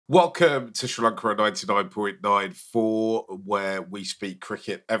Welcome to Sri Lanka 99.94, where we speak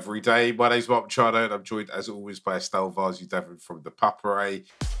cricket every day. My name's Mark Machado, and I'm joined, as always, by Estelle Devon from the Paparay.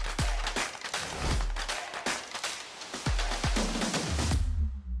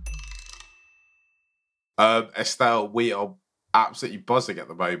 Estelle, we are absolutely buzzing at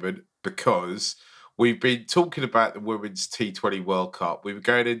the moment because we've been talking about the Women's T20 World Cup. We were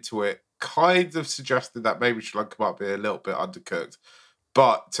going into it kind of suggesting that maybe Sri Lanka might be a little bit undercooked.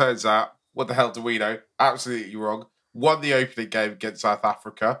 But turns out, what the hell do we know? Absolutely wrong. Won the opening game against South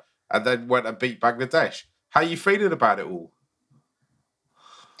Africa and then went and beat Bangladesh. How are you feeling about it all?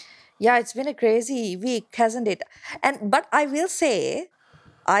 Yeah, it's been a crazy week, hasn't it? But I will say,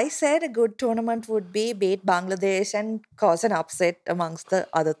 I said a good tournament would be beat Bangladesh and cause an upset amongst the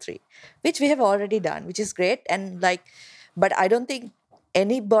other three, which we have already done, which is great. But I don't think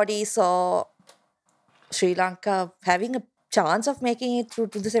anybody saw Sri Lanka having a chance of making it through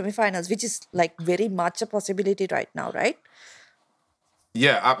to the semifinals, which is like very much a possibility right now, right?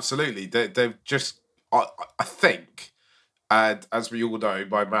 Yeah, absolutely. They've just, I think, and as we all know,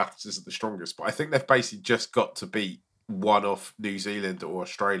 my maths isn't the strongest, but I think they've basically just got to beat one of New Zealand or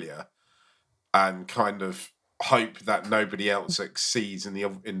Australia and kind of hope that nobody else exceeds in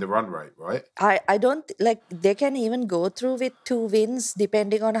the run rate, right? I don't like they can even go through with two wins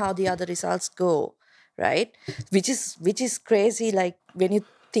depending on how the other results go, right? Which is crazy. Like when you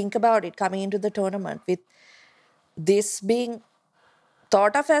think about it, coming into the tournament with this being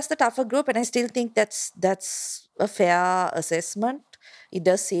thought of as the tougher group, and I still think that's a fair assessment. It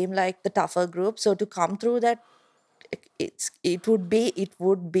does seem like the tougher group. So to come through that, it would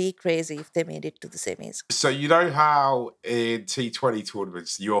be crazy if they made it to the semis. So you know how in T20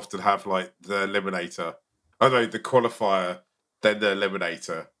 tournaments you often have like the eliminator, oh no, the qualifier, then the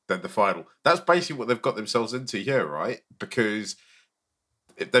eliminator, then the final. That's basically what they've got themselves into here, right? Because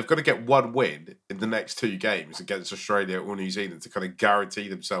if they've got to get one win in the next two games against Australia or New Zealand to kind of guarantee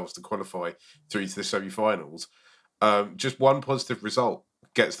themselves to qualify through to the semi-finals. Just one positive result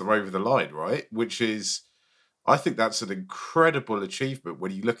gets them over the line, right? Which is, I think that's an incredible achievement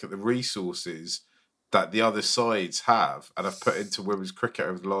when you look at the resources that the other sides have and have put into women's cricket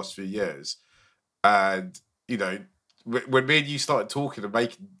over the last few years. And, you know, when me and you started talking and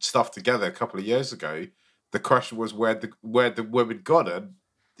making stuff together a couple of years ago, the question was where the women gone, and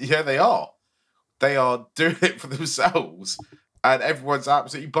here they are. They are doing it for themselves, and everyone's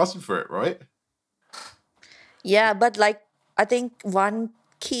absolutely buzzing for it, right? Yeah, but like I think one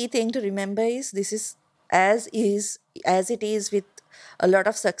key thing to remember is this is as it is with a lot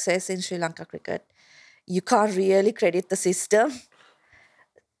of success in Sri Lanka cricket. You can't really credit the system.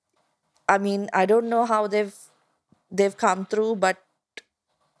 I mean, I don't know how they've come through, but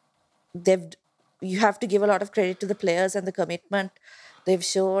they've you have to give a lot of credit to the players and the commitment they've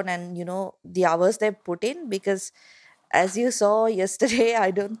shown, and the hours they've put in, because as you saw yesterday,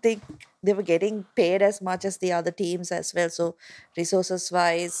 I don't think they were getting paid as much as the other teams as well. So resources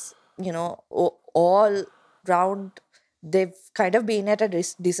wise, all round, they've kind of been at a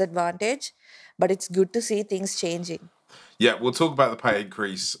disadvantage, but it's good to see things changing. Yeah, we'll talk about the pay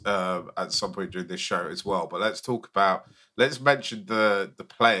increase at some point during this show as well. But let's mention the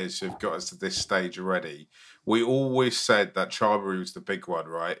players who've got us to this stage already. We always said that Charmery was the big one,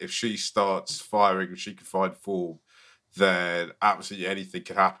 right? If she starts firing, if she can find form, then absolutely anything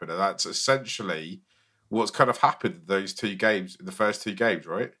can happen, and that's essentially what's kind of happened in those two games, in the first two games,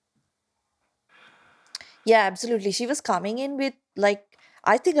 right? Yeah, absolutely. She was coming in with, like,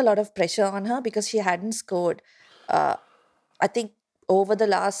 I think a lot of pressure on her because she hadn't scored. Uh, I think over the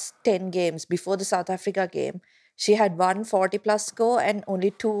last 10 games before the South Africa game, she had one 40 plus score and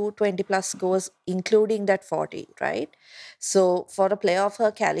only two 20 plus scores, including that 40, right? So for a player of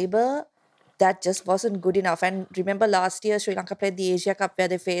her caliber, that just wasn't good enough. And remember last year, Sri Lanka played the Asia Cup where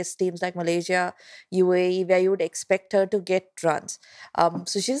they faced teams like Malaysia, UAE, where you would expect her to get runs.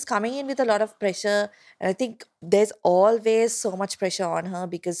 So she's coming in with a lot of pressure. And I think there's always so much pressure on her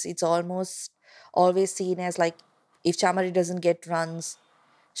because it's almost always seen as like if Chamari doesn't get runs,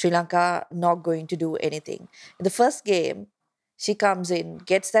 Sri Lanka not going to do anything. In the first game, she comes in,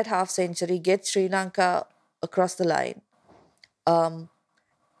 gets that half century, gets Sri Lanka across the line.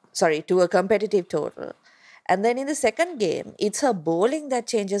 Sorry, to a competitive total. And then in the second game, it's her bowling that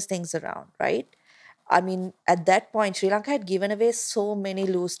changes things around, right? I mean, at that point, Sri Lanka had given away so many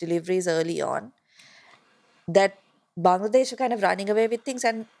loose deliveries early on that Bangladesh were kind of running away with things.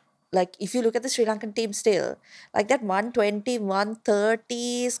 And like, if you look at the Sri Lankan team still, like that 120,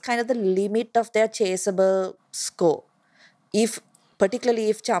 130 is kind of the limit of their chaseable score. If particularly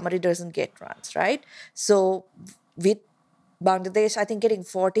if Chamari doesn't get runs, right? So with Bangladesh, I think, getting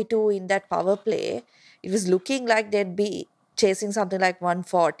 42 in that power play, it was looking like they'd be chasing something like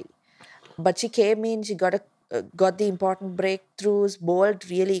 140. But she came in, she got the important breakthroughs, bowled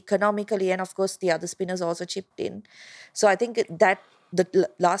really economically, and of course the other spinners also chipped in. So I think that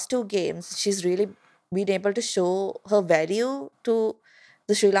last two games, she's really been able to show her value to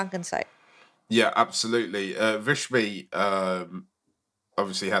the Sri Lankan side. Yeah, absolutely. Vishmi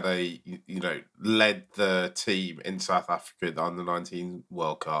obviously had led the team in South Africa in the under-19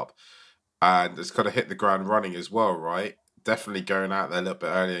 World Cup, and has kind of hit the ground running as well, right? Definitely going out there a little bit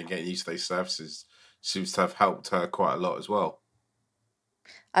earlier and getting used to those surfaces seems to have helped her quite a lot as well.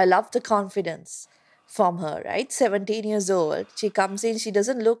 I love the confidence from her, right? 17 years old. She comes in, she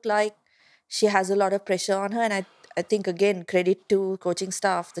doesn't look like she has a lot of pressure on her. And I think, again, credit to coaching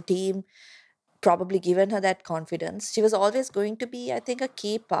staff, the team, probably given her that confidence. She was always going to be, I think, a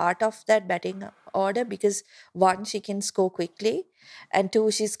key part of that batting order because one, she can score quickly, and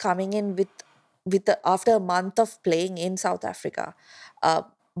two, she's coming in after a month of playing in South Africa. Uh,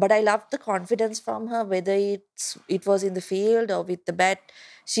 but I loved the confidence from her, whether it was in the field or with the bat.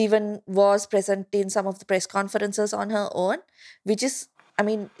 She even was present in some of the press conferences on her own, which is, I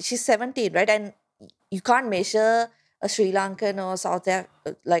mean, she's 17, right? And you can't measure a Sri Lankan or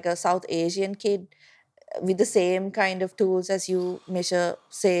like a South Asian kid with the same kind of tools as you measure,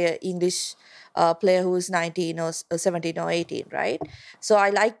 say, an English player who's 19 or 17 or 18, right? So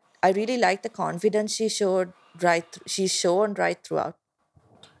I really like the confidence she's shown right throughout.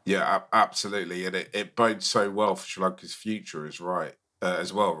 Yeah, absolutely, and it bodes so well for Sri Lanka's future, as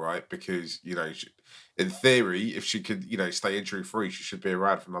well, right? Because in theory, if she could, stay injury free, she should be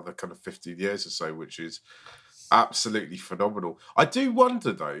around for another kind of 15 years or so, which is absolutely phenomenal. I do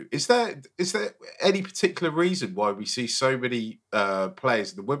wonder though, is there any particular reason why we see so many players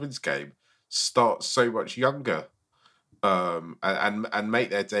in the women's game start so much younger, and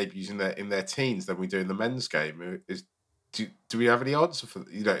make their debuts in their teens than we do in the men's game? Do we have any answer for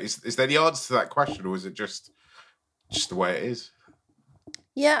is there any answer to that question, or is it just the way it is?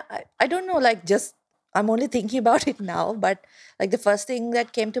 Yeah, I don't know, like, just I'm only thinking about it now, but like the first thing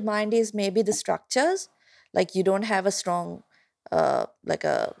that came to mind is maybe the structures. Like, you don't have a strong, like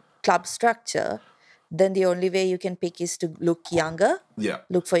a club structure, then the only way you can pick is to Yeah.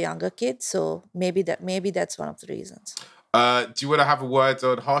 look for younger kids. So maybe that's one of the reasons. Do you want to have a word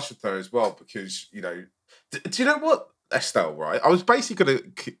on Harshita as well? Because do you know what, Estelle? Right, I was basically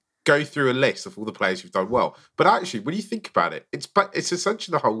going to go through a list of all the players who've done well, but actually, when you think about it, it's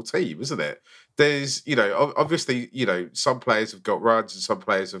essentially the whole team, isn't it? There's obviously some players have got runs and some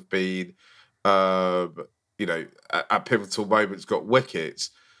players have been at pivotal moments got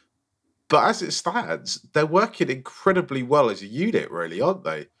wickets. But as it stands, they're working incredibly well as a unit, really, aren't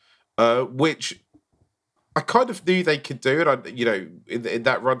they? Which I kind of knew they could do it. In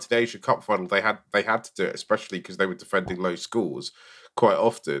that run to the Asia Cup final, they had to do it, especially because they were defending low scores quite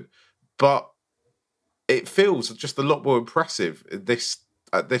often. But it feels just a lot more impressive at this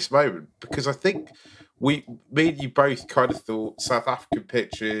moment, because I think me and you both kind of thought South African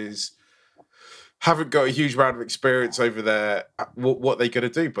pitches haven't got a huge amount of experience over there. What they're going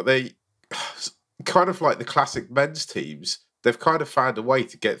to do, but they kind of like the classic men's teams. They've kind of found a way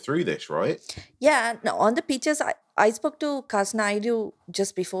to get through this, right? Yeah, no, on the pitches, I spoke to Kasnaidu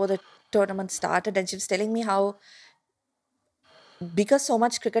just before the tournament started, and she was telling me how, because so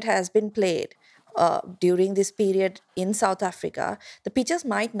much cricket has been played during this period in South Africa, the pitches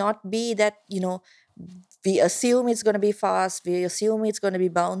might not be that, we assume it's going to be fast, we assume it's going to be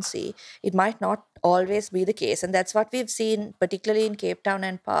bouncy. It might not always be the case. And that's what we've seen, particularly in Cape Town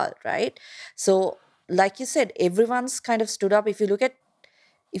and Paarl, right? So, like you said, everyone's kind of stood up. If you look at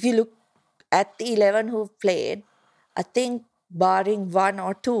the 11 who've played, I think barring one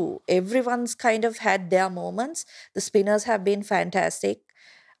or two, everyone's kind of had their moments. The spinners have been fantastic.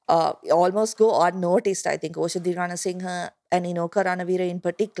 Almost go unnoticed, I think. Oshadi Ranasinghe and Inoka Ranavira in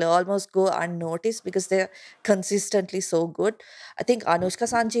particular almost go unnoticed because they're consistently so good. I think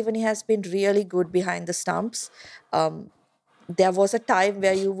Anushka Sanjeevani has been really good behind the stumps. Um, there was a time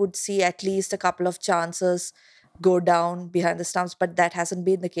where you would see at least a couple of chances go down behind the stumps, but that hasn't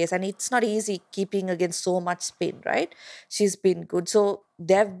been the case. And it's not easy keeping against so much spin, right? She's been good. So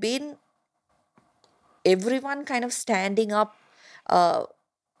there have been everyone kind of standing up uh,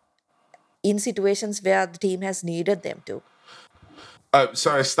 in situations where the team has needed them to.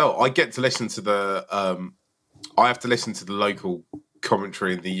 So Estelle, I get to listen to I have to listen to the local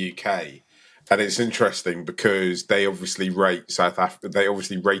commentary in the UK, and it's interesting because they obviously rate South Africa. They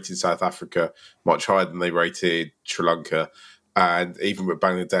obviously rated South Africa much higher than they rated Sri Lanka, and even with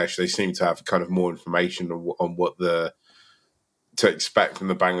Bangladesh, they seem to have kind of more information on what the to expect from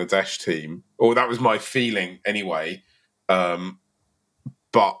the Bangladesh team, or that was my feeling anyway.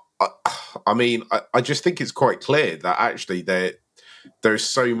 But I mean, I just think it's quite clear that actually there's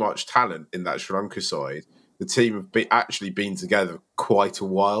so much talent in that Sri Lanka side. The team have actually been together quite a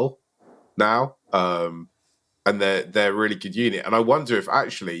while now, and they're a really good unit. And I wonder if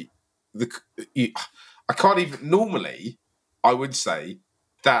actually I can't even normally. I would say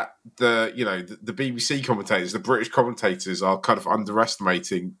that the BBC commentators, the British commentators, are kind of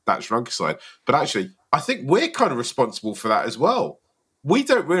underestimating that Sri Lanka side. But actually, I think we're kind of responsible for that as well. We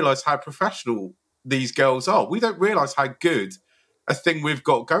don't realise how professional these girls are. We don't realise how good a thing we've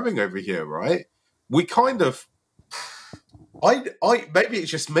got going over here, right? We kind of, I maybe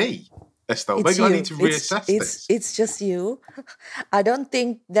it's just me, Estelle. It's Maybe I need you. to reassess this. It's just you. I don't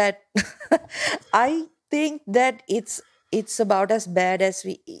think that. I think that it's about as bad as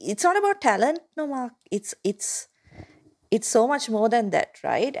we. It's not about talent, no, Mark. It's so much more than that,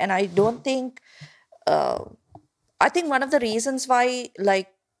 right? And I don't think. I think one of the reasons why like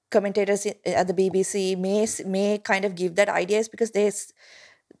commentators at the BBC may kind of give that idea is because there's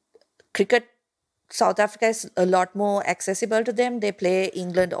cricket. South Africa is a lot more accessible to them. They play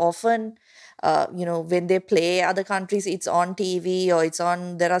England often. When they play other countries, it's on TV or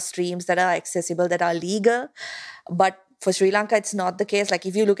there are streams that are accessible, that are legal. But for Sri Lanka, it's not the case. Like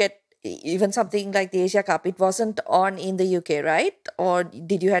if you look at even something like the Asia Cup, it wasn't on in the UK, right? Or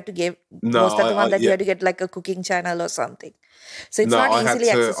did you had to give, No, was that the one that you yeah, had to get like a cooking channel or something? So it's no, not easily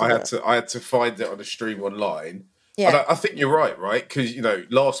accessible. I had to find it on a stream online. And Yeah. I think you're right? Because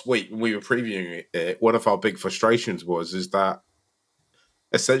last week when we were previewing it, one of our big frustrations is that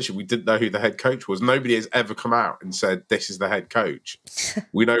essentially we didn't know who the head coach was. Nobody has ever come out and said this is the head coach.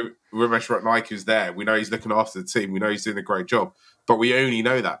 We know Ramesh Ratnayake is there. We know he's looking after the team. We know he's doing a great job. But we only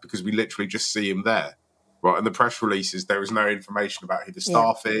know that because we literally just see him there, right? And the press releases, there is no information about who the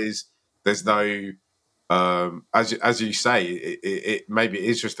Yeah. staff is. There's no, as you say, it maybe it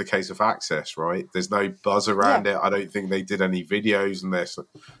is just a case of access, right? There's no buzz around it. I don't think they did any videos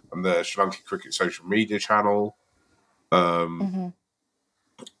on the Sri Lanka Cricket social media channel. I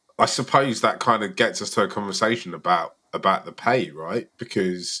suppose that kind of gets us to a conversation about the pay, right?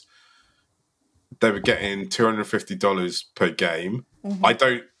 Because they were getting $250 per game. I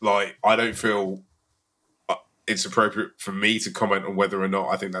don't feel it's appropriate for me to comment on whether or not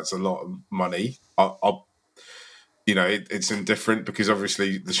I think that's a lot of money. It's indifferent because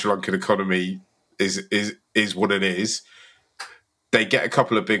obviously the Sri Lankan economy is what it is. They get a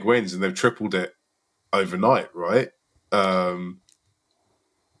couple of big wins and they've tripled it overnight, right?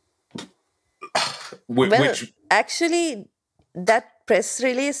 Actually, that press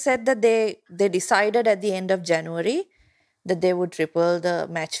release said that they decided at the end of January that they would triple the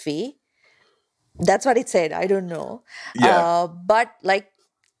match fee. That's what it said. I don't know. Yeah. But like,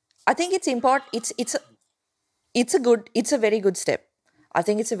 I think it's important. It's a very good step. I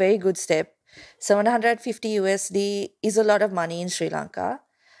think it's a very good step. 750 USD is a lot of money in Sri Lanka.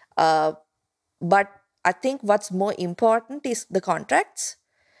 But I think what's more important is the contracts,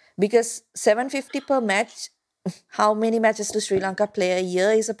 because 750 per match, how many matches do Sri Lanka play a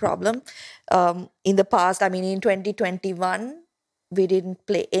year is a problem. In the past, I mean, in 2021, we didn't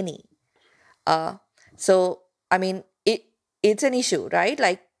play any. So, I mean, it's an issue, right?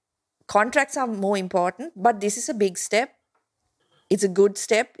 Like, contracts are more important, but this is a big step. It's a good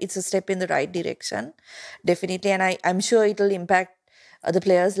step. It's a step in the right direction, definitely. And I'm sure it'll impact the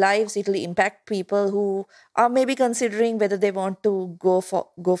players' lives. It'll impact people who are maybe considering whether they want to go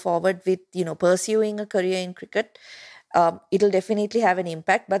forward with pursuing a career in cricket. It'll definitely have an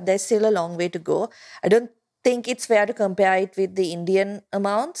impact, but there's still a long way to go. I don't think it's fair to compare it with the Indian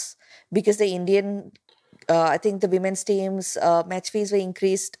amounts, because the Indian, I think the women's team's match fees were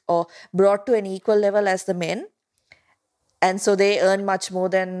increased or brought to an equal level as the men. And so they earn much more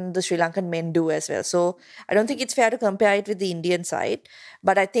than the Sri Lankan men do as well. So I don't think it's fair to compare it with the Indian side.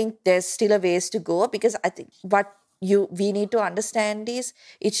 But I think there's still a ways to go, because I think what we need to understand is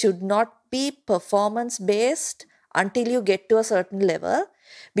it should not be performance based until you get to a certain level.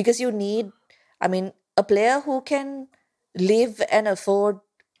 Because you need, I mean, a player who can live and afford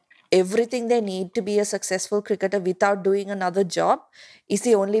everything they need to be a successful cricketer without doing another job is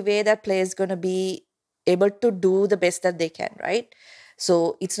the only way that player is going to be able to do the best that they can, right?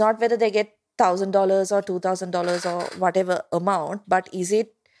 So it's not whether they get $1,000 or $2,000 or whatever amount, but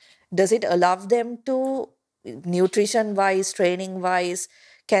does it allow them to, nutrition wise, training wise,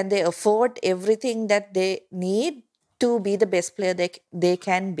 can they afford everything that they need to be the best player they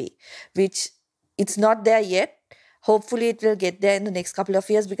can be, which it's not there yet. Hopefully it will get there in the next couple of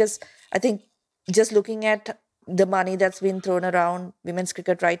years, because I think just looking at the money that's been thrown around women's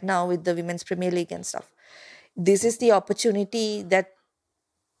cricket right now with the Women's Premier League and stuff. This is the opportunity that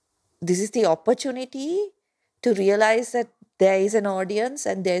this is the opportunity to realize that there is an audience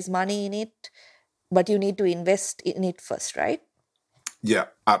and there's money in it, but you need to invest in it first, right? Yeah,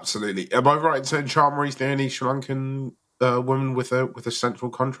 absolutely. Am I right in saying Charmari's the only Sri Lankan woman with a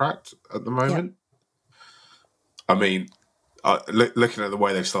central contract at the Yeah. moment? I mean, looking at the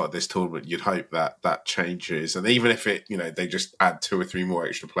way they've started this tournament, you'd hope that that changes. And even if it, they just add 2 or 3 more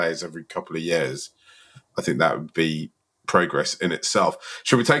extra players every couple of years, I think that would be progress in itself.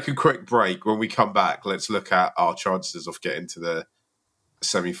 Should we take a quick break? When we come back, let's look at our chances of getting to the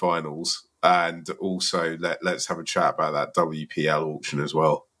semi-finals, and also let's have a chat about that WPL auction as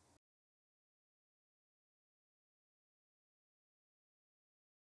well.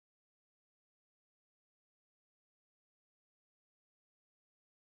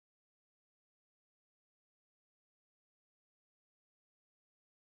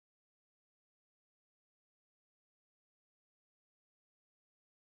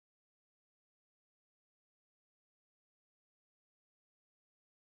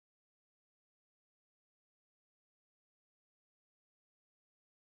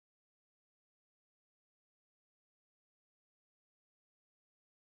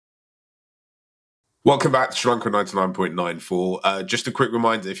 Welcome back to Sri Lanka 99.94. Just a quick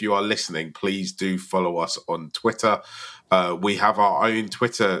reminder, if you are listening, please do follow us on Twitter. We have our own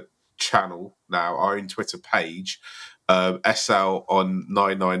Twitter channel now, our own Twitter page. Estelle on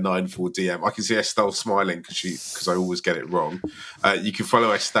 9994DM. I can see Estelle smiling because I always get it wrong. You can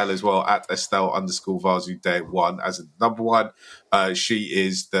follow Estelle as well at Estelle_Vasu1 as a number one. She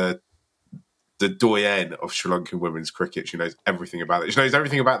is the doyen of Sri Lankan women's cricket. She knows everything about it. She knows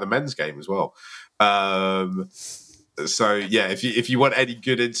everything about the men's game as well. So yeah, if you want any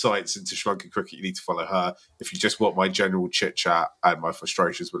good insights into Sri Lankan cricket, you need to follow her. If you just want my general chit chat and my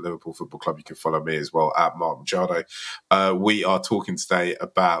frustrations with Liverpool Football Club, you can follow me as well at Mark Machado. We are talking today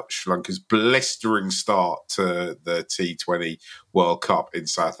about Sri Lanka's blistering start to the T20 World Cup in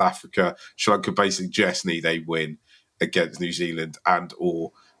South Africa. Sri Lanka basically just need a win against New Zealand and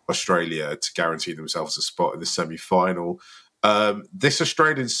or Australia to guarantee themselves a spot in the semi-final. This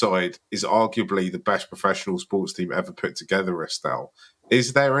Australian side is arguably the best professional sports team ever put together, Estelle.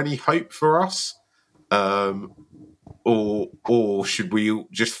 Is there any hope for us? Or should we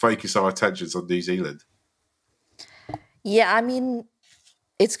just focus our attentions on New Zealand? Yeah, I mean,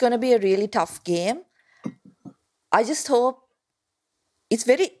 it's going to be a really tough game. I just hope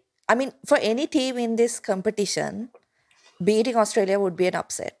for any team in this competition, beating Australia would be an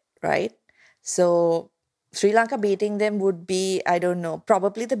upset, right? So Sri Lanka beating them would be, I don't know,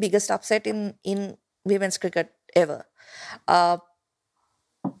 probably the biggest upset in women's cricket ever. But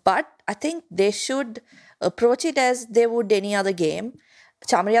I think they should approach it as they would any other game.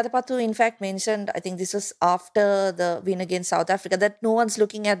 Chamariyadapattu, in fact, mentioned, I think this was after the win against South Africa, that no one's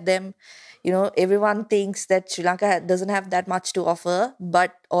looking at them. Everyone thinks that Sri Lanka doesn't have that much to offer,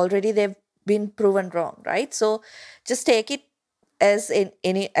 but already they've been proven wrong, right? So just take it as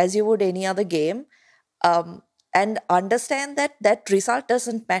you would any other game, and understand that result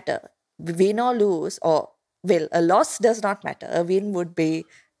doesn't matter. Win or lose, a loss does not matter. A win would be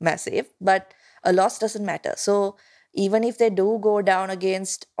massive, but a loss doesn't matter. So even if they do go down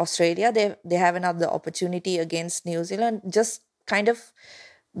against Australia, they have another opportunity against New Zealand. Just kind of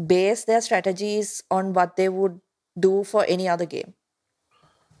base their strategies on what they would do for any other game.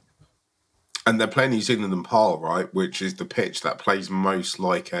 And they're playing New Zealand and Pal, right? Which is the pitch that plays most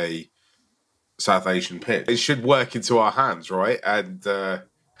like a South Asian pitch. It should work into our hands, right? And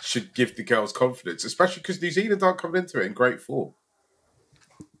should give the girls confidence, especially because New Zealand aren't coming into it in great form.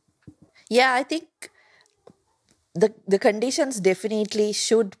 Yeah, I think the conditions definitely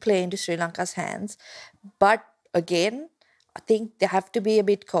should play into Sri Lanka's hands. But again, I think they have to be a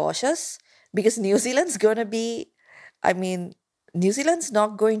bit cautious because New Zealand's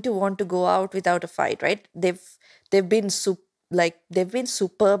not going to want to go out without a fight, right? They've been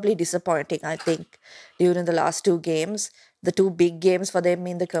superbly disappointing, I think, during the last 2 games, the 2 big games for them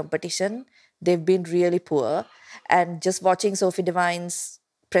in the competition. They've been really poor. And just watching Sophie Devine's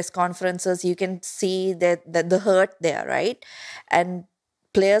press conferences, you can see that the hurt there, right? And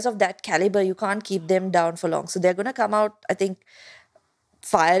players of that caliber, you can't keep them down for long. So they're going to come out, I think,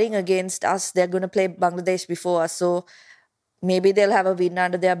 firing against us. They're going to play Bangladesh before us. So maybe they'll have a win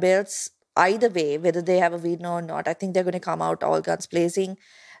under their belts. Either way, whether they have a win or not, I think they're going to come out all guns blazing.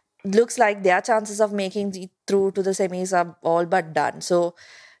 Looks like their chances of making it through to the semis are all but done. So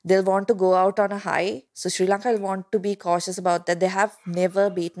they'll want to go out on a high. So Sri Lanka will want to be cautious about that. They have never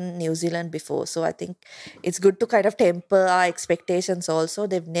beaten New Zealand before. So I think it's good to kind of temper our expectations also.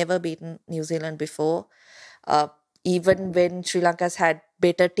 They've never beaten New Zealand before. Uh, Even when Sri Lanka's had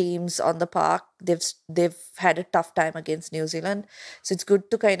better teams on the park, they've had a tough time against New Zealand. So it's good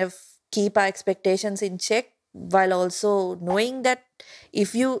to kind of keep our expectations in check while also knowing that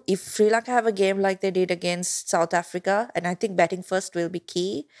if Sri Lanka have a game like they did against South Africa, and I think batting first will be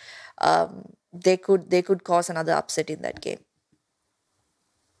key, they could cause another upset in that game.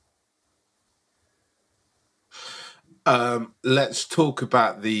 Let's talk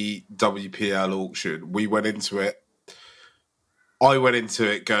about the WPL auction. We went into it. I went into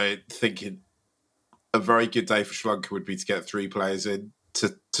it going thinking a very good day for Sri Lanka would be to get 3 players in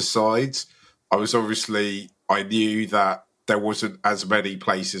to sides. I knew that there wasn't as many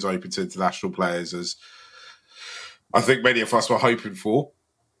places open to international players as I think many of us were hoping for,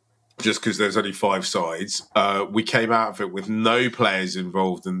 just because there's only 5 sides. We came out of it with no players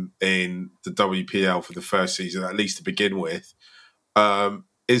involved in the WPL for the first season, at least to begin with.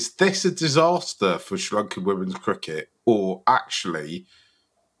 Is this a disaster for Sri Lankan women's cricket? Or actually,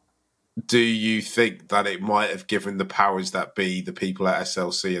 do you think that it might have given the powers that be, the people at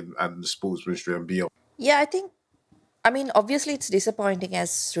SLC and the sports ministry and beyond? Yeah, I mean, obviously, it's disappointing as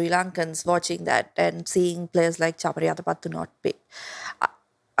Sri Lankans watching that and seeing players like Chamariyatapattu not pick. I,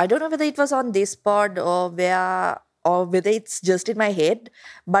 I don't know whether it was on this pod or whether it's just in my head,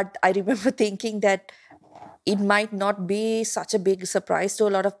 but I remember thinking that it might not be such a big surprise to a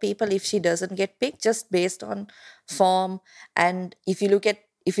lot of people if she doesn't get picked just based on form. And if you look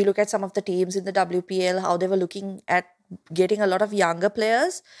at some of the teams in the WPL, how they were looking at getting a lot of younger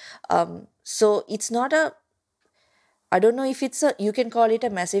players. So it's not a I don't know if you can call it a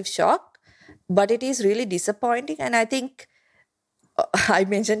massive shock, but it is really disappointing. And I think I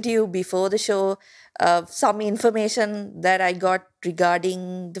mentioned to you before the show some information that I got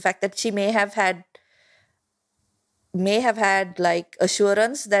regarding the fact that she may have had like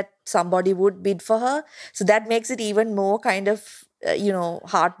assurance that somebody would bid for her. So that makes it even more kind of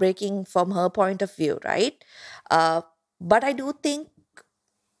heartbreaking from her point of view, right? But I do think,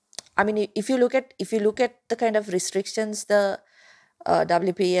 I mean, if you look at the kind of restrictions the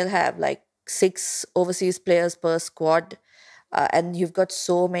WPL have, like 6 overseas players per squad, and you've got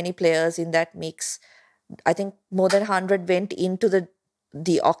so many players in that mix. I think more than 100 went into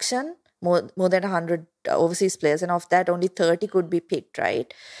the auction, more than 100 overseas players, and of that only 30 could be picked,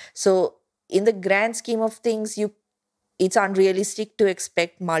 right? So in the grand scheme of things, it's unrealistic to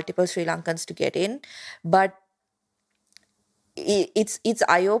expect multiple Sri Lankans to get in, but it's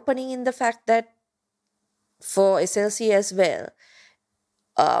eye opening in the fact that for SLC as well,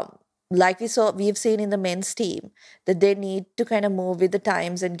 like we've seen in the men's team, that they need to kind of move with the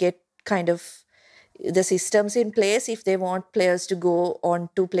times and get kind of the systems in place if they want players to go on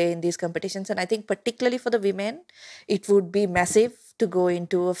to play in these competitions. And I think particularly for the women, it would be massive to go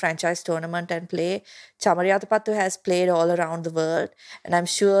into a franchise tournament and play. Chamariyatapattu has played all around the world, and I'm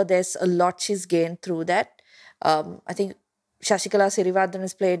sure there's a lot she's gained through that. I think Shashikala Sirivardhan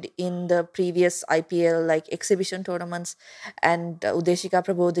has played in the previous IPL like exhibition tournaments, and Udeshika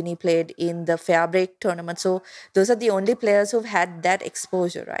Prabodhini played in the fair break tournament. So those are the only players who've had that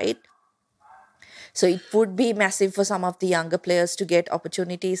exposure, right? So it would be massive for some of the younger players to get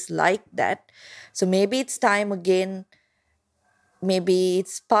opportunities like that. So maybe it's time again. Maybe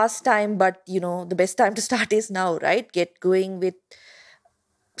it's past time, but the best time to start is now, right? Get going with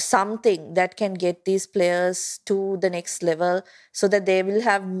something that can get these players to the next level so that they will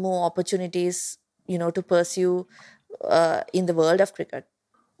have more opportunities, to pursue in the world of cricket.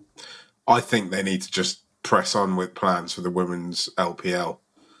 I think they need to just press on with plans for the women's LPL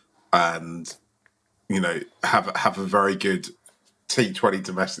and have a very good T20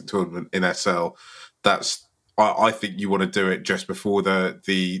 domestic tournament in SL. I think you want to do it just before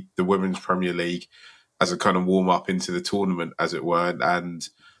the Women's Premier League as a kind of warm up into the tournament, as it were. And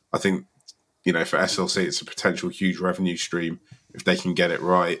I think for SLC, it's a potential huge revenue stream if they can get it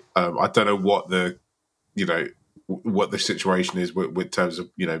right. I don't know what the situation is with terms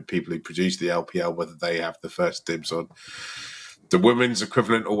of people who produce the LPL, whether they have the first dibs on the women's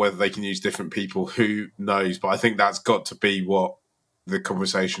equivalent or whether they can use different people. Who knows? But I think that's got to be what the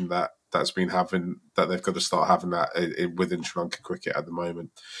conversation that's been having, that they've got to start having that within Sri Lanka cricket at the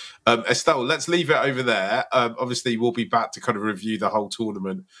moment. Estelle, let's leave it over there. Obviously, we'll be back to kind of review the whole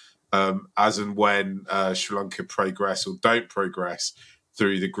tournament as and when Sri Lanka progress or don't progress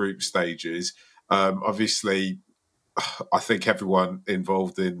through the group stages. Obviously, I think everyone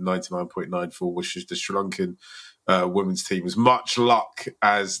involved in 99.94 wishes the Sri Lankan women's team as much luck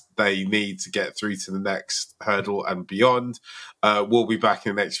as they need to get through to the next hurdle and beyond. We'll be back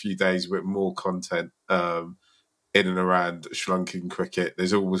in the next few days with more content in and around Sri Lankan cricket.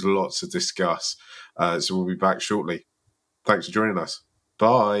 There's always lots to discuss. So we'll be back shortly. Thanks for joining us.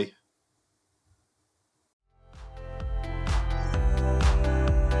 Bye.